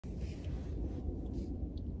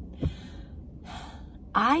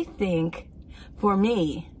I think, for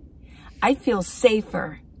me, I feel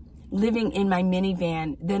safer living in my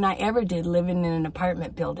minivan than I ever did living in an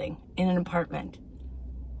apartment building, in an apartment.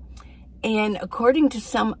 And according to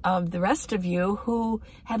some of the rest of you who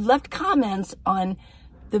have left comments on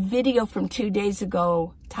the video from 2 days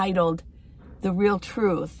ago titled The Real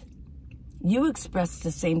Truth, you expressed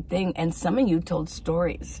the same thing, and some of you told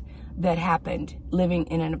stories that happened living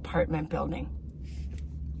in an apartment building.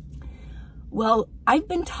 Well, I've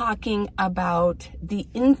been talking about the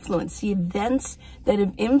influence, the events that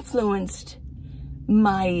have influenced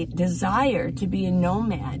my desire to be a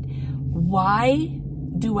nomad. Why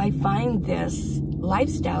do I find this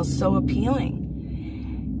lifestyle so appealing?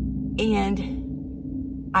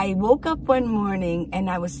 And I woke up one morning and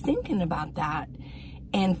I was thinking about that,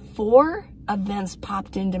 and 4 events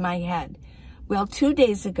popped into my head. Well, 2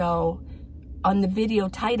 days ago, on the video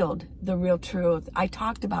titled The Real Truth, I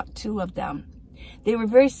talked about 2 of them. They were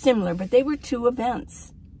very similar, but they were 2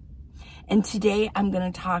 events. And today I'm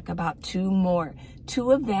going to talk about 2 more.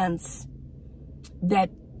 2 events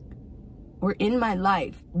that were in my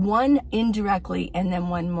life. One indirectly and then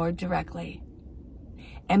one more directly.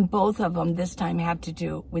 And both of them this time have to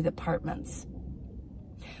do with apartments.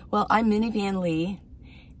 Well, I'm Minivan Lee.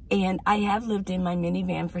 And I have lived in my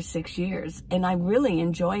minivan for 6 years, and I really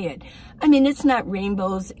enjoy it. I mean, it's not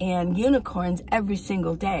rainbows and unicorns every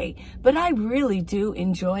single day, but I really do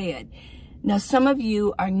enjoy it. Now, some of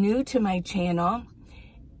you are new to my channel,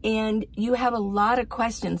 and you have a lot of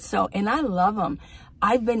questions, and I love them.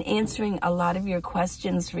 I've been answering a lot of your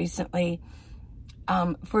questions recently.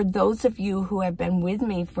 For those of you who have been with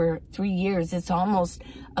me for 3 years, it's almost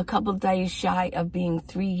a couple days shy of being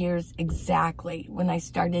 3 years exactly when I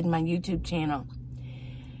started my YouTube channel.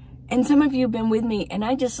 And some of you have been with me, and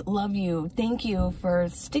I just love you. Thank you for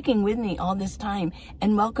sticking with me all this time,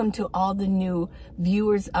 and welcome to all the new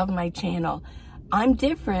viewers of my channel. I'm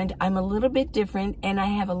different. I'm a little bit different, and I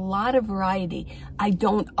have a lot of variety. I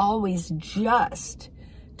don't always just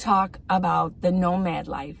talk about the nomad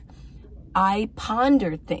life. I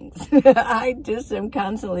ponder things. I just am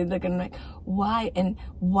constantly looking like, why? And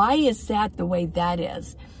why is that the way that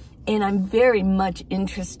is? And I'm very much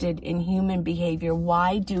interested in human behavior.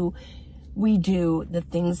 Why do we do the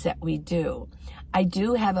things that we do? I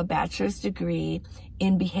do have a bachelor's degree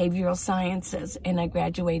in behavioral sciences, and I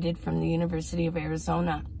graduated from the University of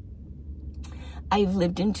Arizona. I've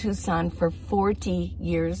lived in Tucson for 40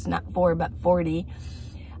 years, not 4, but 40.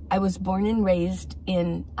 I was born and raised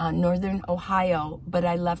in northern Ohio, but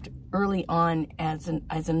I left early on as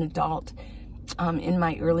an adult in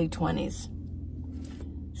my early 20s.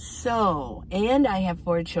 So, and I have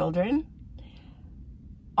 4 children,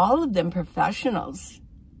 all of them professionals.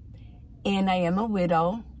 And I am a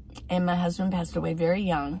widow, and my husband passed away very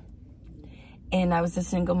young. And I was a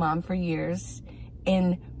single mom for years.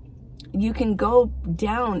 And you can go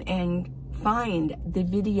down and find the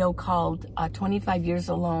video called 25 Years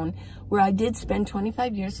Alone, where I did spend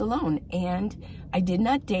 25 years alone, and I did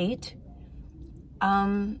not date.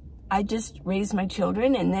 I just raised my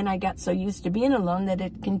children, and then I got so used to being alone that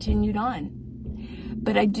it continued on.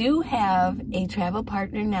 But I do have a travel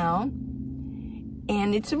partner now,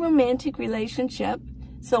 and it's a romantic relationship,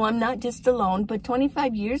 so I'm not just alone, but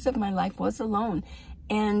 25 years of my life was alone,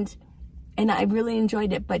 and I really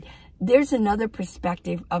enjoyed it. But there's another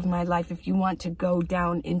perspective of my life if you want to go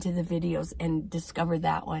down into the videos and discover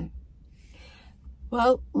that one.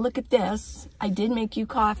 Well, look at this. I did make you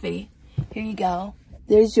coffee. Here you go.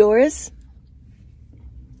 There's yours.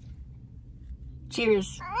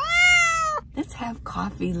 Cheers. Let's have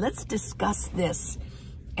coffee. Let's discuss this.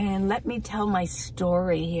 And let me tell my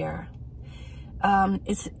story here.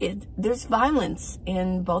 There's violence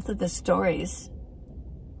in both of the stories.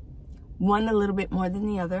 One a little bit more than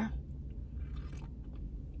the other.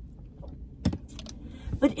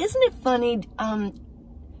 But isn't it funny,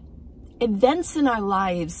 events in our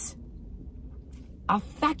lives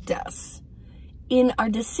affect us in our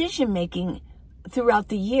decision-making throughout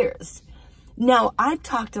the years. Now, I've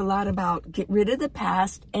talked a lot about get rid of the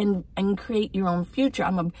past and create your own future.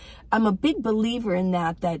 I'm a big believer in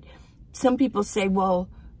that some people say, well,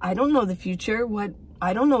 I don't know the future.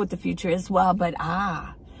 I don't know what the future is. Well, but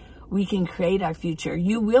we can create our future.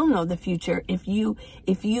 You will know the future if you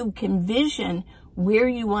can vision where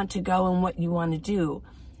you want to go and what you want to do.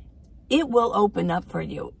 It will open up for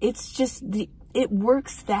you. It's just it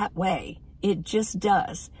works that way. It just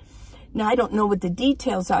does. Now, I don't know what the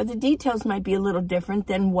details are. The details might be a little different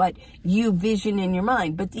than what you vision in your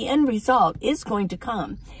mind, but the end result is going to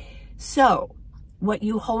come. So, what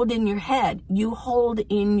you hold in your head, you hold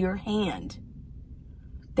in your hand.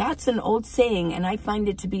 That's an old saying, and I find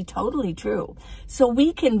it to be totally true. So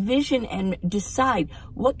we can vision and decide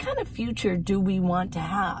what kind of future do we want to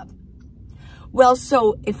have. Well,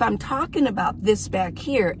 so if I'm talking about this back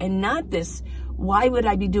here and not this, why would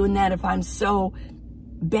I be doing that if I'm so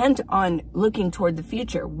bent on looking toward the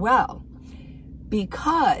future? Well,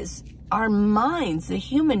 because our minds, the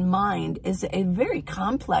human mind, is a very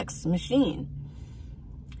complex machine.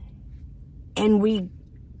 And we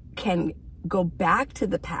can go back to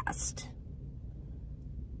the past.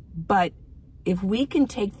 But if we can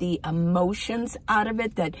take the emotions out of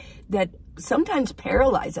it that sometimes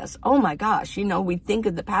paralyze us. Oh my gosh, you know, we think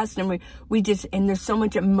of the past and and there's so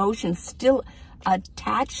much emotion still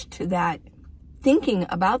attached to that thinking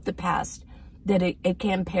about the past that it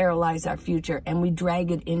can paralyze our future, and we drag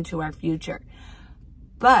it into our future.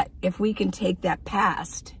 But if we can take that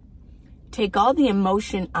past, take all the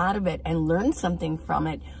emotion out of it and learn something from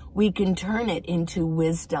it, we can turn it into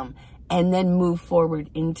wisdom and then move forward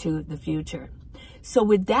into the future. So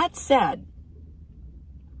with that said,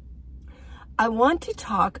 I want to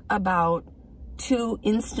talk about 2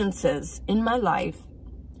 instances in my life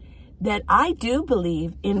that I do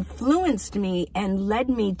believe influenced me and led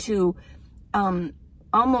me to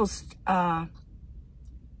almost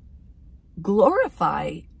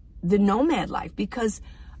glorify the nomad life, because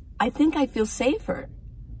I think I feel safer.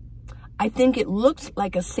 I think it looked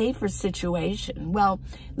like a safer situation. Well,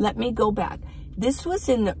 let me go back. This was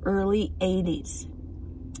in the early 80s,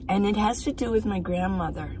 and it has to do with my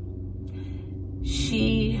grandmother.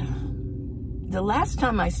 The last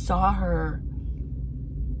time I saw her,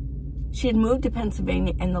 she had moved to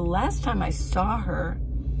Pennsylvania, and the last time I saw her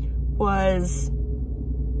was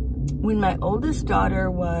when my oldest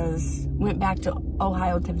daughter went back to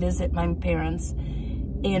Ohio to visit my parents.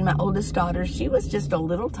 And my oldest daughter, she was just a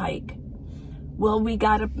little tyke. Well, my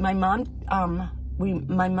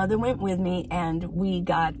mother went with me, and we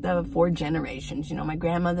got the 4 generations, you know, my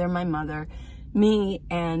grandmother, my mother, me,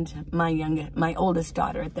 and my oldest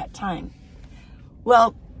daughter at that time.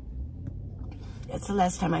 Well, that's the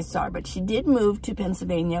last time I saw her, but she did move to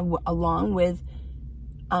Pennsylvania along with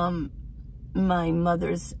my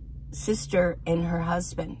mother's sister and her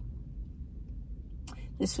husband.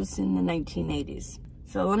 This was in the 1980s.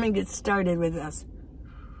 So let me get started with this.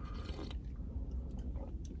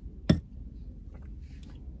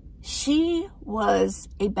 She was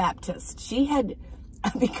a Baptist. She had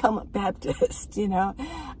become a Baptist, you know.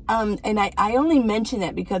 And I only mention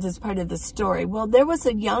that because it's part of the story. Well, there was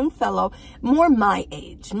a young fellow, more my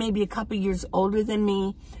age, maybe a couple years older than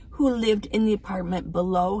me, who lived in the apartment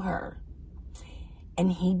below her.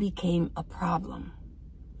 And he became a problem.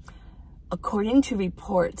 According to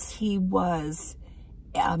reports, he was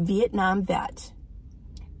a Vietnam vet,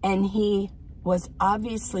 and he was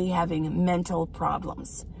obviously having mental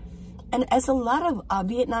problems. And as a lot of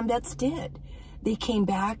Vietnam vets did, they came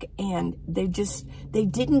back and they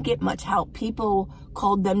didn't get much help. People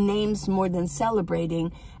called them names more than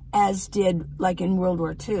celebrating, as did like in World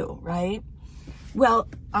War II, right? Well,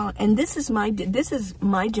 and this is my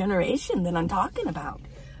generation that I'm talking about.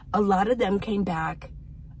 A lot of them came back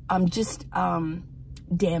just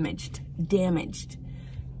damaged.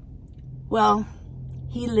 Well,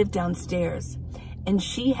 he lived downstairs, and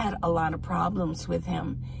she had a lot of problems with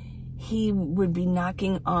him. He would be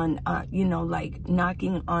knocking on,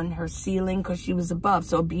 knocking on her ceiling because she was above,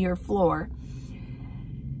 so it'd be her floor.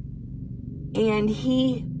 And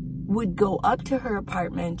he would go up to her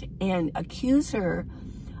apartment and accuse her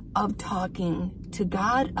of talking to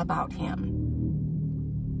God about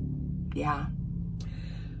him. Yeah.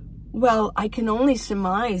 Well, I can only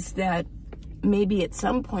surmise that maybe at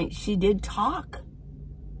some point she did talk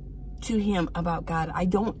to him about God. I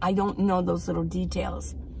don't know those little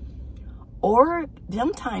details. Or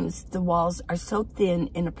sometimes the walls are so thin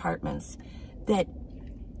in apartments that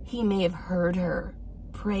he may have heard her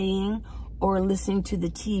praying or listening to the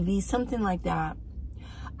TV, something like that.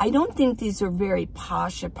 I don't think these are very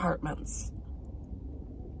posh apartments.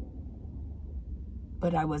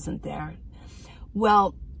 But I wasn't there.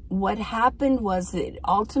 Well, what happened was it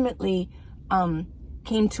ultimately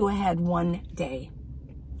came to a head one day.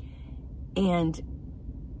 And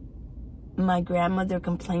my grandmother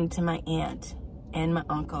complained to my aunt and my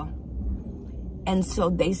uncle. And so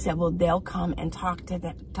they said, well, they'll come and talk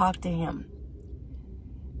to him.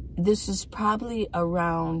 This is probably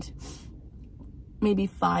around maybe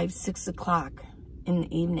 5, 6 o'clock in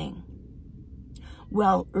the evening.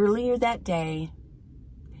 Well, earlier that day,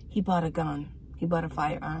 he bought a gun. He bought a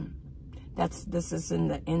firearm. This is in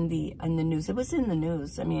the news. It was in the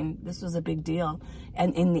news. I mean, this was a big deal,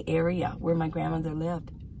 and in the area where my grandmother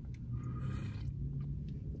lived.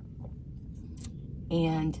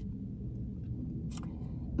 and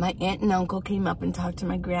my aunt and uncle came up and talked to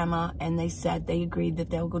my grandma, and they said they agreed that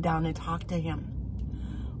they'll go down and talk to him.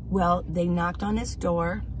 Well, they knocked on his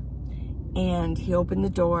door, and he opened the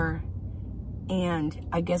door, and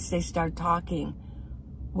I guess they started talking.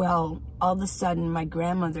 Well, all of a sudden, my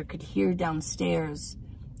grandmother could hear downstairs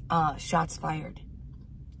shots fired.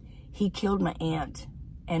 He killed my aunt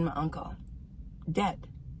and my uncle. Dead.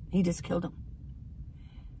 He just killed them.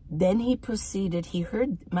 Then he proceeded,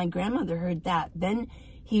 my grandmother heard that. Then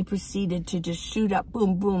he proceeded to just shoot up,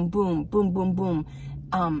 boom, boom, boom, boom, boom, boom,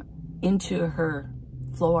 into her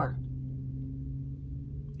floor.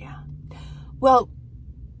 Yeah. Well,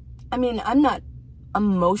 I mean, I'm not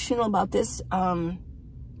emotional about this.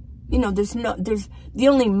 You know, the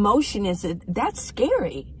only emotion is that's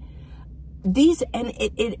scary. And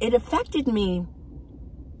it affected me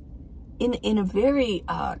in a very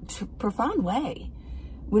profound way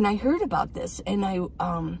when I heard about this. And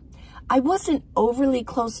I wasn't overly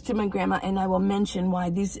close to my grandma, and I will mention why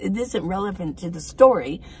it isn't relevant to the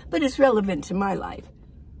story, but it's relevant to my life.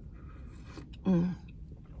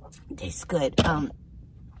 Tastes good.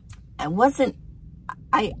 I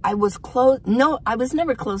was close. No, I was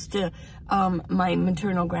never close to my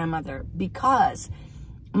maternal grandmother, because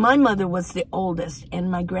my mother was the oldest, and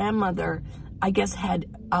my grandmother, I guess, had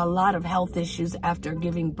a lot of health issues after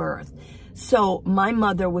giving birth. So my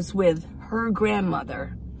mother was with her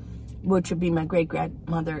grandmother, which would be my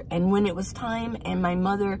great-grandmother. And when it was time, and my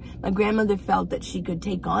grandmother felt that she could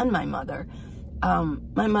take on my mother,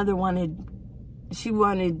 my mother wanted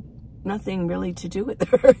nothing really to do with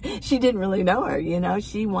her. She didn't really know her, you know.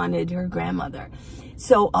 She wanted her grandmother.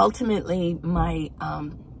 So ultimately, my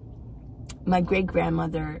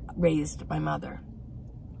great-grandmother raised my mother.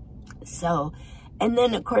 So, and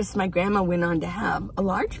then of course my grandma went on to have a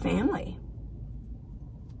large family.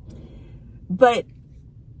 But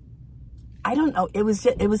I don't know, it was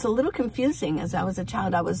a little confusing as I was a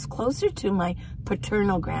child. I was closer to my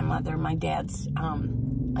paternal grandmother, my dad's,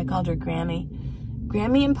 I called her Grammy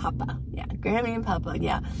and Papa. Yeah, Grammy and Papa,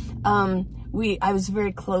 yeah. I was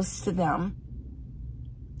very close to them.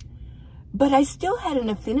 But I still had an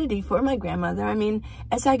affinity for my grandmother. I mean,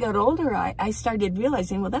 as I got older, I started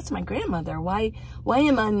realizing, well, that's my grandmother. Why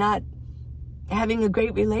am I not having a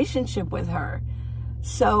great relationship with her?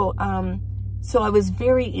 So I was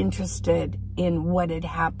very interested in what had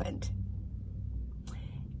happened.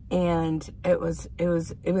 And I was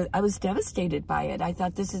devastated by it. I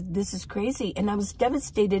thought, this is crazy. And I was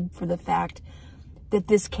devastated for the fact that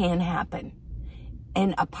this can happen.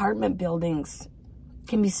 And apartment buildings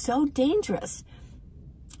can be so dangerous.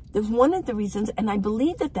 There's one of the reasons, and I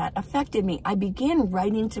believe that affected me. I began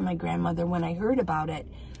writing to my grandmother when I heard about it.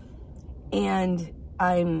 And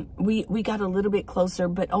we got a little bit closer,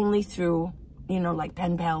 but only through, you know, like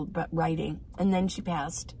pen pal, but writing. And then she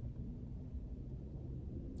passed.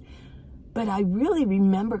 But I really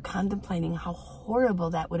remember contemplating how horrible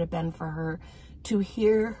that would have been for her to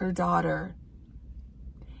hear her daughter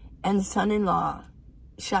and son-in-law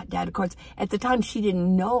shot dead. Of course, at the time she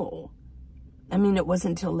didn't know. I mean, it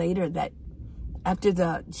wasn't until later that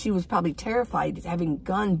she was probably terrified having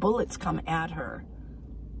bullets come at her.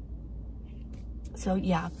 So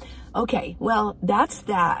yeah. Okay, well, that's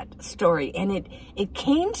that story. And it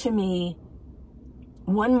came to me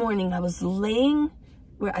one morning. I was laying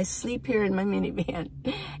where I sleep here in my minivan,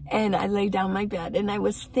 and I lay down my bed, and I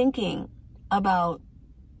was thinking about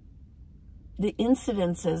the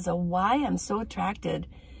incidences of why I'm so attracted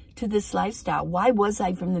to this lifestyle. Why was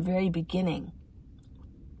I from the very beginning?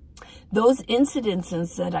 Those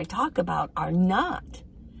incidences that I talk about are not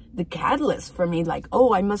the catalyst for me, like,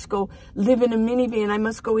 oh, I must go live in a minivan, I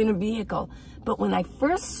must go in a vehicle. But when I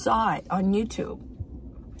first saw it on YouTube,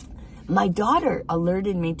 my daughter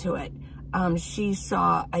alerted me to it. She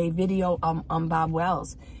saw a video on Bob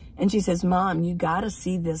Wells, and she says, Mom, you got to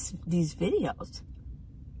see these videos.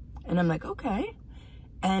 And I'm like, okay.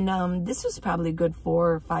 And this was probably a good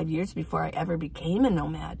 4 or 5 years before I ever became a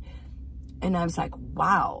nomad. And I was like,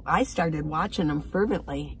 wow. I started watching them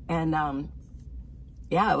fervently, and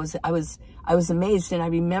yeah, I was amazed. And I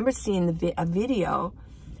remember seeing a video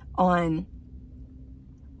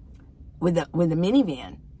with a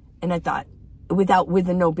minivan, and I thought, with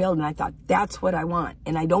a no build, and I thought, that's what I want.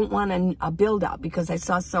 And I don't want a build out, because I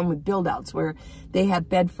saw some with build outs where they have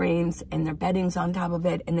bed frames and their bedding's on top of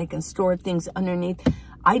it and they can store things underneath.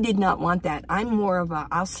 I did not want that. I'm more of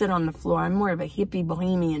I'll sit on the floor. I'm more of a hippie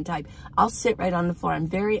bohemian type. I'll sit right on the floor. I'm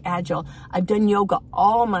very agile. I've done yoga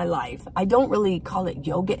all my life. I don't really call it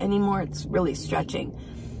yoga anymore. It's really stretching.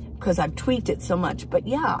 because I've tweaked it so much. But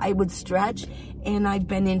yeah, I would stretch, and I've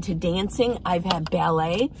been into dancing. I've had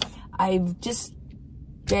ballet. I've just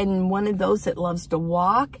been one of those that loves to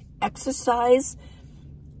walk, exercise,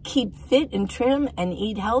 keep fit and trim, and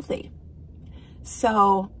eat healthy.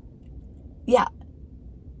 So yeah,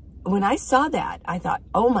 when I saw that, I thought,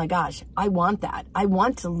 oh my gosh, I want that. I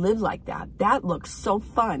want to live like that. That looks so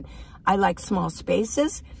fun. I like small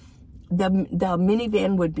spaces. The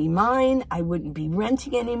minivan would be mine. I wouldn't be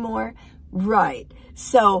renting anymore. Right.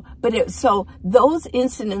 So those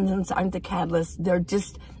incidents aren't the catalyst. They're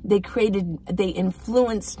just, they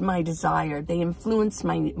influenced my desire. They influenced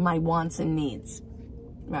my wants and needs.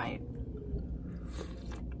 Right.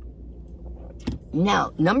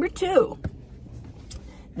 Now, number 2.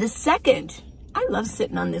 The second, I love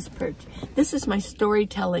sitting on this perch. This is my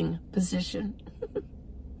storytelling position.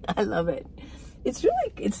 I love it.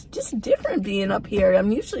 It's just different being up here.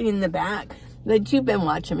 I'm usually in the back, but you've been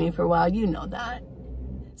watching me for a while. You know that.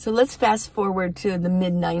 So let's fast forward to the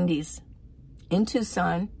mid-90s. In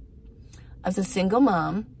Tucson, I was a single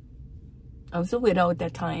mom. I was a widow at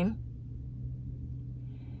that time.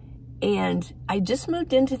 And I just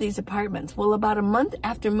moved into these apartments. Well, about a month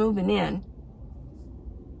after moving in,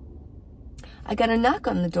 I got a knock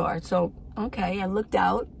on the door. So, okay, I looked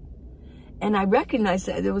out, and I recognized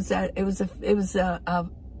that it was a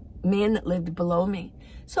man that lived below me.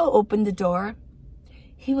 So I opened the door.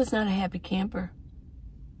 He was not a happy camper.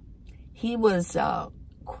 He was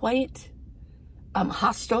quite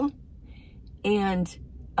hostile and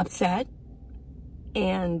upset,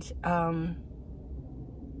 and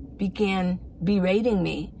began berating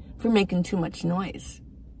me for making too much noise.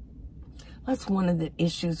 That's one of the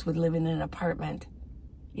issues with living in an apartment.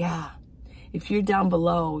 Yeah. If you're down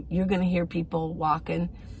below, you're going to hear people walking.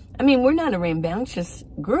 I mean, we're not a rambunctious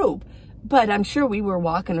group, but I'm sure we were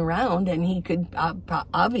walking around, and he could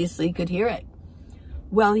obviously could hear it.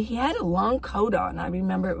 Well, he had a long coat on. I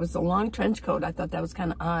remember it was a long trench coat. I thought that was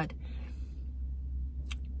kind of odd.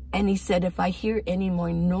 And he said, if I hear any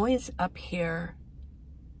more noise up here,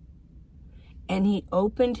 and he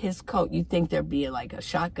opened his coat, you'd think there'd be like a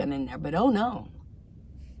shotgun in there, but oh no.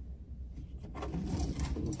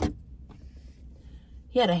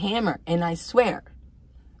 He had a hammer, and I swear,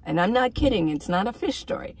 and I'm not kidding, it's not a fish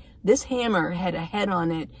story. This hammer had a head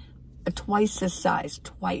on it twice this size,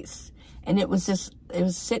 twice. And it was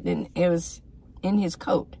in his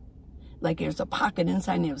coat. Like there was a pocket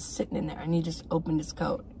inside, and it was sitting in there, and he just opened his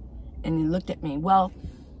coat. And he looked at me. Well,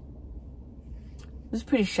 it was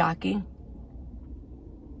pretty shocking.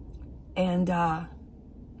 And,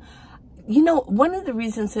 you know, one of the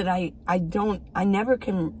reasons that I never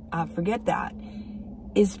can forget that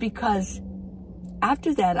is because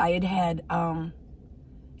after that I had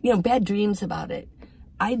you know, bad dreams about it.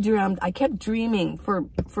 I kept dreaming for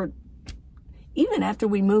even after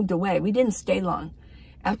we moved away. We didn't stay long.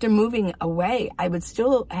 After moving away, I would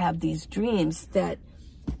still have these dreams that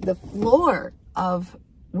the floor of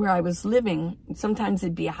where I was living, sometimes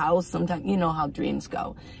it'd be a house, sometimes, you know how dreams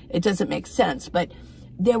go. It doesn't make sense, but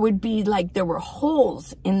there would be like, there were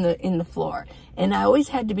holes in the floor. And I always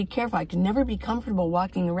had to be careful. I could never be comfortable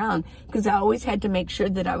walking around because I always had to make sure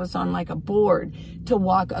that I was on like a board to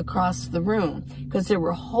walk across the room because there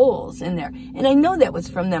were holes in there. And I know that was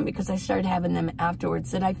from them because I started having them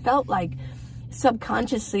afterwards, that I felt like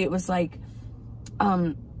subconsciously it was like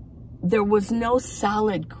there was no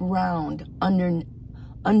solid ground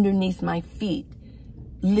underneath my feet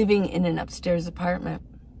living in an upstairs apartment.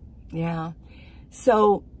 Yeah.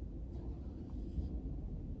 So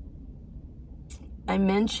I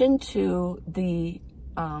mentioned to the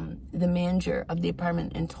manager of the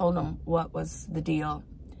apartment and told him what was the deal.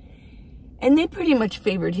 And they pretty much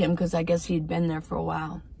favored him because I guess he'd been there for a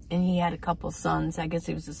while. And he had a couple sons. I guess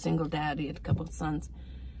he was a single dad. He had a couple of sons.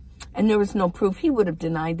 And there was no proof. He would have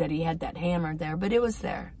denied that he had that hammer there, but it was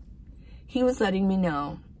there. He was letting me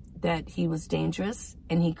know that he was dangerous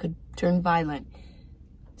and he could turn violent.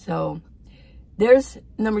 So there's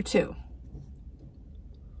number 2.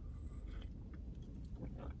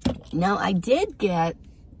 Now, I did get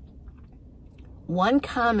one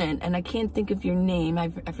comment, and I can't think of your name. I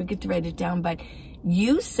forget to write it down, but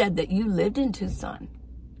you said that you lived in Tucson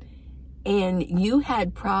and you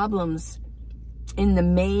had problems in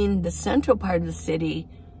the central part of the city.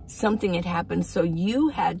 Something had happened, so you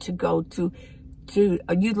had to go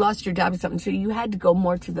you'd lost your job or something, so you had to go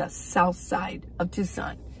more to the south side of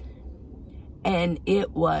Tucson. And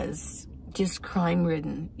it was just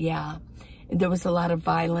crime-ridden, yeah. There was a lot of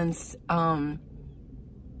violence, and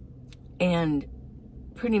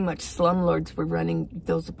pretty much slumlords were running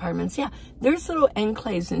those apartments. Yeah, there's little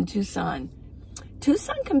enclaves in Tucson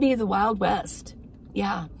Tucson can be the Wild West.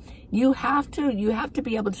 Yeah. You have to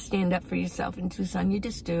be able to stand up for yourself in Tucson. You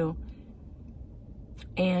just do.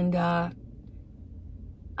 And, I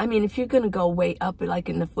mean, if you're going to go way up, like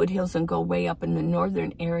in the foothills and go way up in the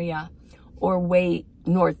northern area or way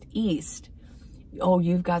northeast, oh,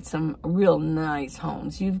 you've got some real nice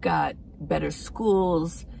homes. You've got better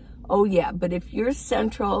schools. Oh, yeah. But if you're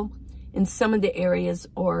central in some of the areas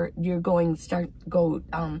or you're going, go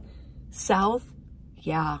south,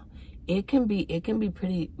 yeah. It can be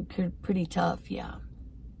pretty tough, yeah.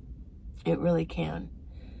 It really can.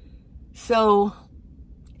 So,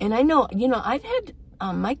 and I know, you know, I've had,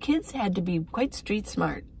 my kids had to be quite street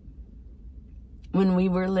smart when we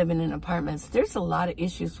were living in apartments. There's a lot of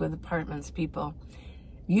issues with apartments, people.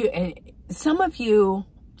 And some of you,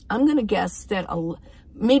 I'm going to guess that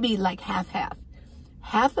maybe like half-half.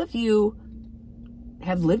 Half of you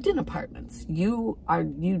have lived in apartments. You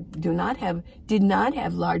did not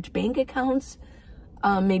have large bank accounts.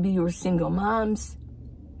 Maybe you were single moms.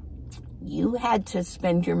 You had to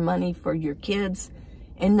spend your money for your kids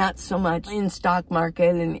and not so much in stock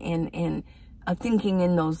market and thinking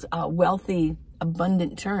in those wealthy,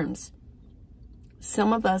 abundant terms.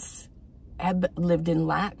 Some of us have lived in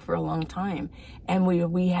lack for a long time, and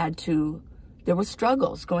there were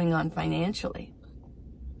struggles going on financially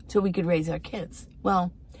so we could raise our kids.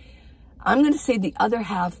 Well, I'm going to say the other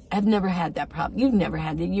half have never had that problem. You've never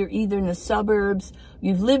had that. You're either in the suburbs,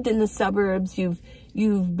 you've lived in the suburbs,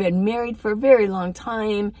 you've been married for a very long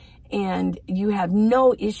time, and you have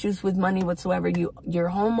no issues with money whatsoever. You're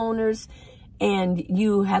homeowners, and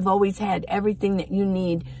you have always had everything that you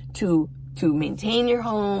need to maintain your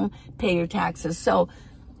home, pay your taxes. So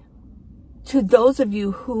to those of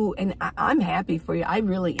you who, and I'm happy for you, I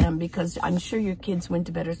really am, because I'm sure your kids went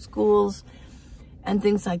to better schools and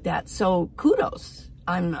things like that. So kudos.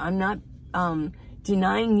 I'm not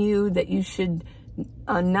denying you that you should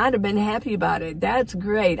not have been happy about it. That's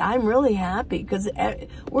great. I'm really happy because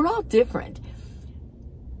we're all different.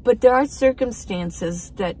 But there are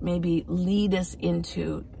circumstances that maybe lead us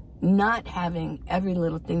into not having every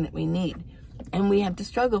little thing that we need, and we have to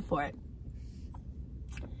struggle for it.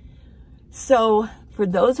 So for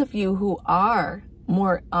those of you who are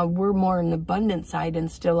more, we're more on the abundant side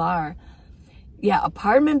and still are, yeah,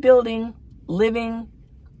 apartment building, living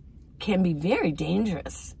can be very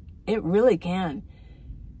dangerous. It really can.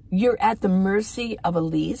 You're at the mercy of a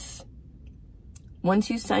lease. Once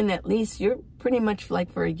you sign that lease, you're pretty much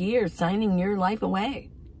like for a year signing your life away.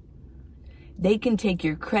 They can take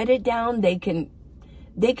your credit down. They can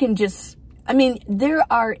just, I mean, there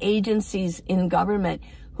are agencies in government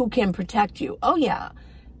who can protect you. Oh, yeah.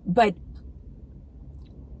 But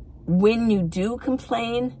when you do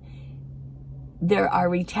complain, there are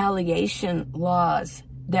retaliation laws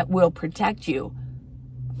that will protect you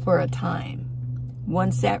for a time.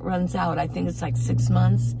 Once that runs out, I think it's like 6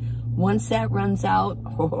 months. Once that runs out,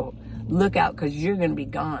 oh, look out, because you're going to be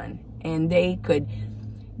gone. And they could,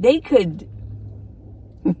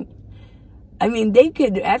 I mean, they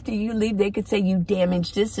could, after you leave, they could say you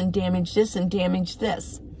damaged this and damaged this and damaged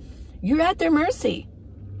this. You're at their mercy.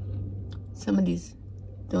 Somebody's,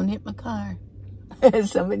 don't hit my car.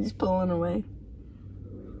 Somebody's pulling away.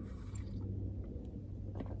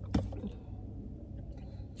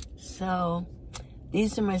 So,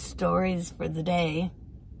 these are my stories for the day.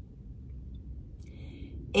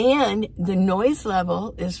 And the noise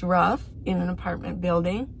level is rough in an apartment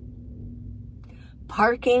building.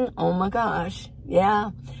 Parking, oh my gosh,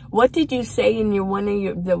 yeah. What did you say in the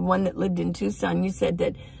one that lived in Tucson? You said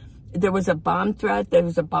that there was a bomb threat. There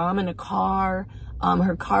was a bomb in a car.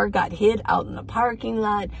 Her car got hit out in the parking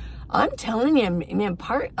lot. I'm telling you, man,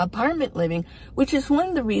 apartment living, which is one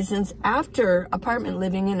of the reasons after apartment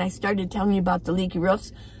living, and I started telling you about the leaky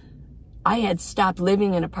roofs, I had stopped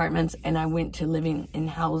living in apartments and I went to living in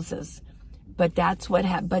houses. But that's what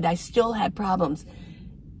happened. But I still had problems.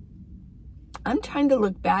 I'm trying to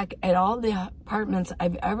look back at all the apartments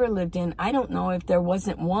I've ever lived in. I don't know if there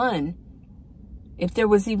wasn't one, if there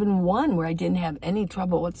was even one where I didn't have any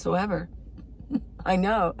trouble whatsoever. I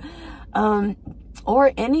know.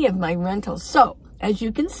 Or any of my rentals. So, as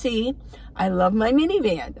you can see, I love my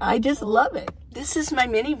minivan. I just love it. This is my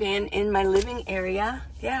minivan in my living area.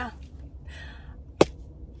 Yeah.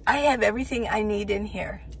 I have everything I need in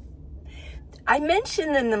here. I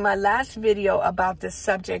mentioned in my last video about this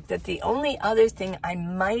subject that the only other thing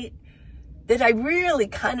that I really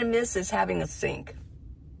kind of miss is having a sink.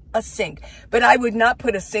 A sink. But I would not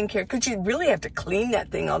put a sink here because you really have to clean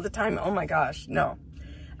that thing all the time. Oh my gosh, no.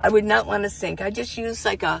 I would not want a sink. I just use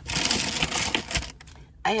like I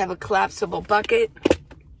have a collapsible bucket.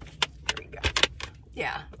 Here we go.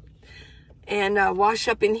 Yeah. And wash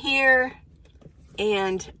up in here.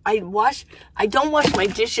 And I don't wash my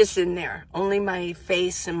dishes in there, only my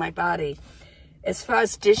face and my body. As far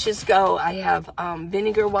as dishes go, I have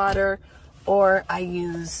vinegar water, or I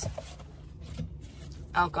use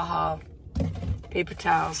alcohol, paper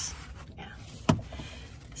towels. Yeah.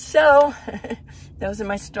 So, those are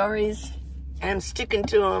my stories. And I'm sticking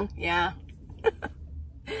to them. Yeah.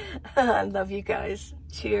 I love you guys.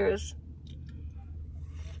 Cheers.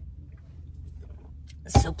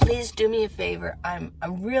 So please do me a favor.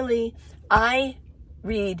 I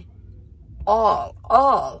read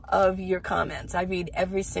all of your comments. I read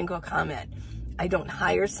every single comment. I don't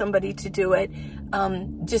hire somebody to do it.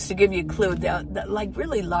 Just to give you a clue, the like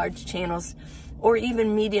really large channels or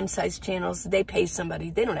even medium-sized channels, they pay somebody.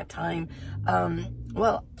 They don't have time.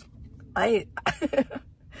 Well, I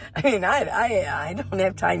mean, I don't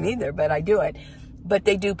have time either, but I do it. But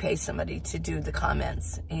they do pay somebody to do the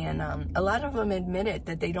comments. And a lot of them admit it,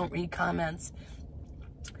 that they don't read comments,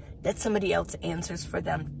 that somebody else answers for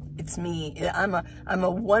them. It's me. I'm a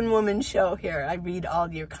one-woman show here. I read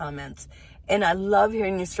all your comments. And I love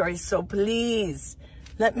hearing your stories. So please,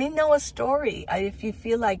 let me know a story. If you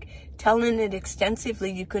feel like telling it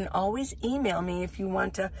extensively, you can always email me if you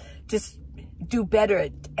want to just do better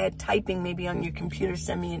at typing, maybe on your computer.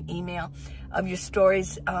 Send me an email of your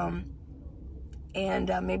stories.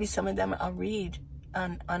 And maybe some of them I'll read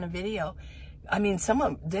on a video. I mean,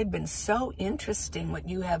 they've been so interesting, what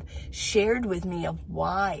you have shared with me of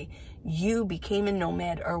why you became a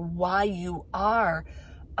nomad, or why you are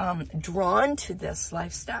drawn to this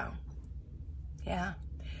lifestyle. Yeah,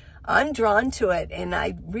 I'm drawn to it, and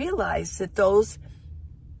I realize that those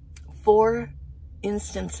 4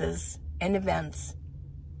 instances and events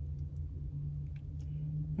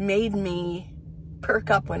made me perk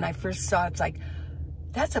up when I first saw it. It's like,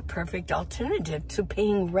 that's a perfect alternative to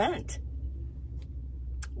paying rent.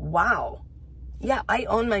 Wow. Yeah, I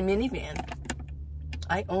own my minivan.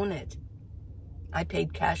 I own it. I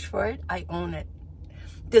paid cash for it. I own it.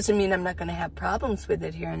 Doesn't mean I'm not going to have problems with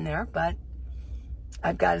it here and there, but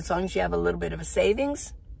I've got, as long as you have a little bit of a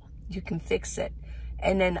savings, you can fix it.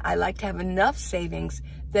 And then I like to have enough savings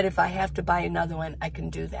that if I have to buy another one, I can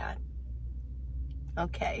do that.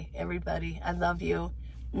 Okay, everybody, I love you.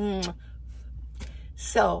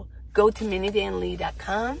 So go to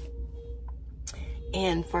minivanlee.com.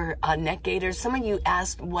 And for neck gaiters, some of you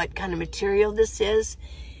asked what kind of material this is.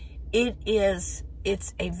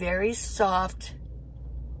 It's a very soft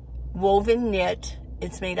woven knit.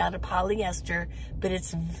 It's made out of polyester, but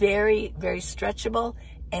it's very, very stretchable,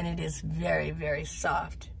 and it is very, very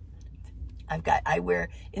soft. I wear,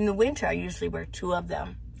 in the winter, I usually wear 2 of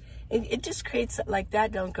them. It just creates, like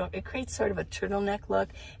that, it creates sort of a turtleneck look,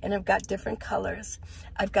 and I've got different colors.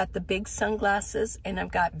 I've got the big sunglasses, and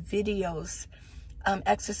I've got videos,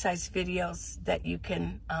 exercise videos that you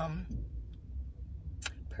can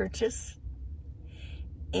purchase.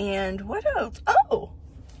 And what else? Oh,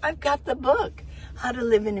 I've got the book, How to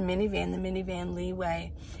Live in a Minivan, the Minivan Lee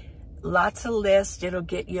Way. Lots of lists. It'll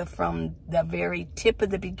get you from the very tip of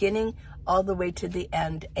the beginning all the way to the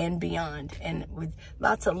end and beyond, and with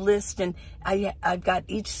lots of lists. And I've got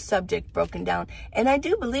each subject broken down, and I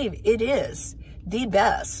do believe it is the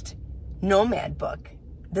best nomad book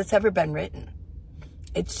that's ever been written.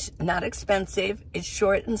 It's not expensive, it's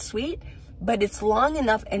short and sweet, but it's long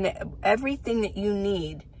enough, and everything that you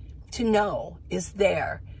need to know is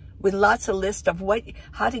there, with lots of lists of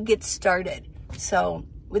how to get started. So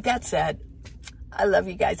with that said, I love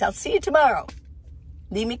you guys. I'll see you tomorrow.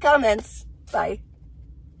 Leave me comments. Bye.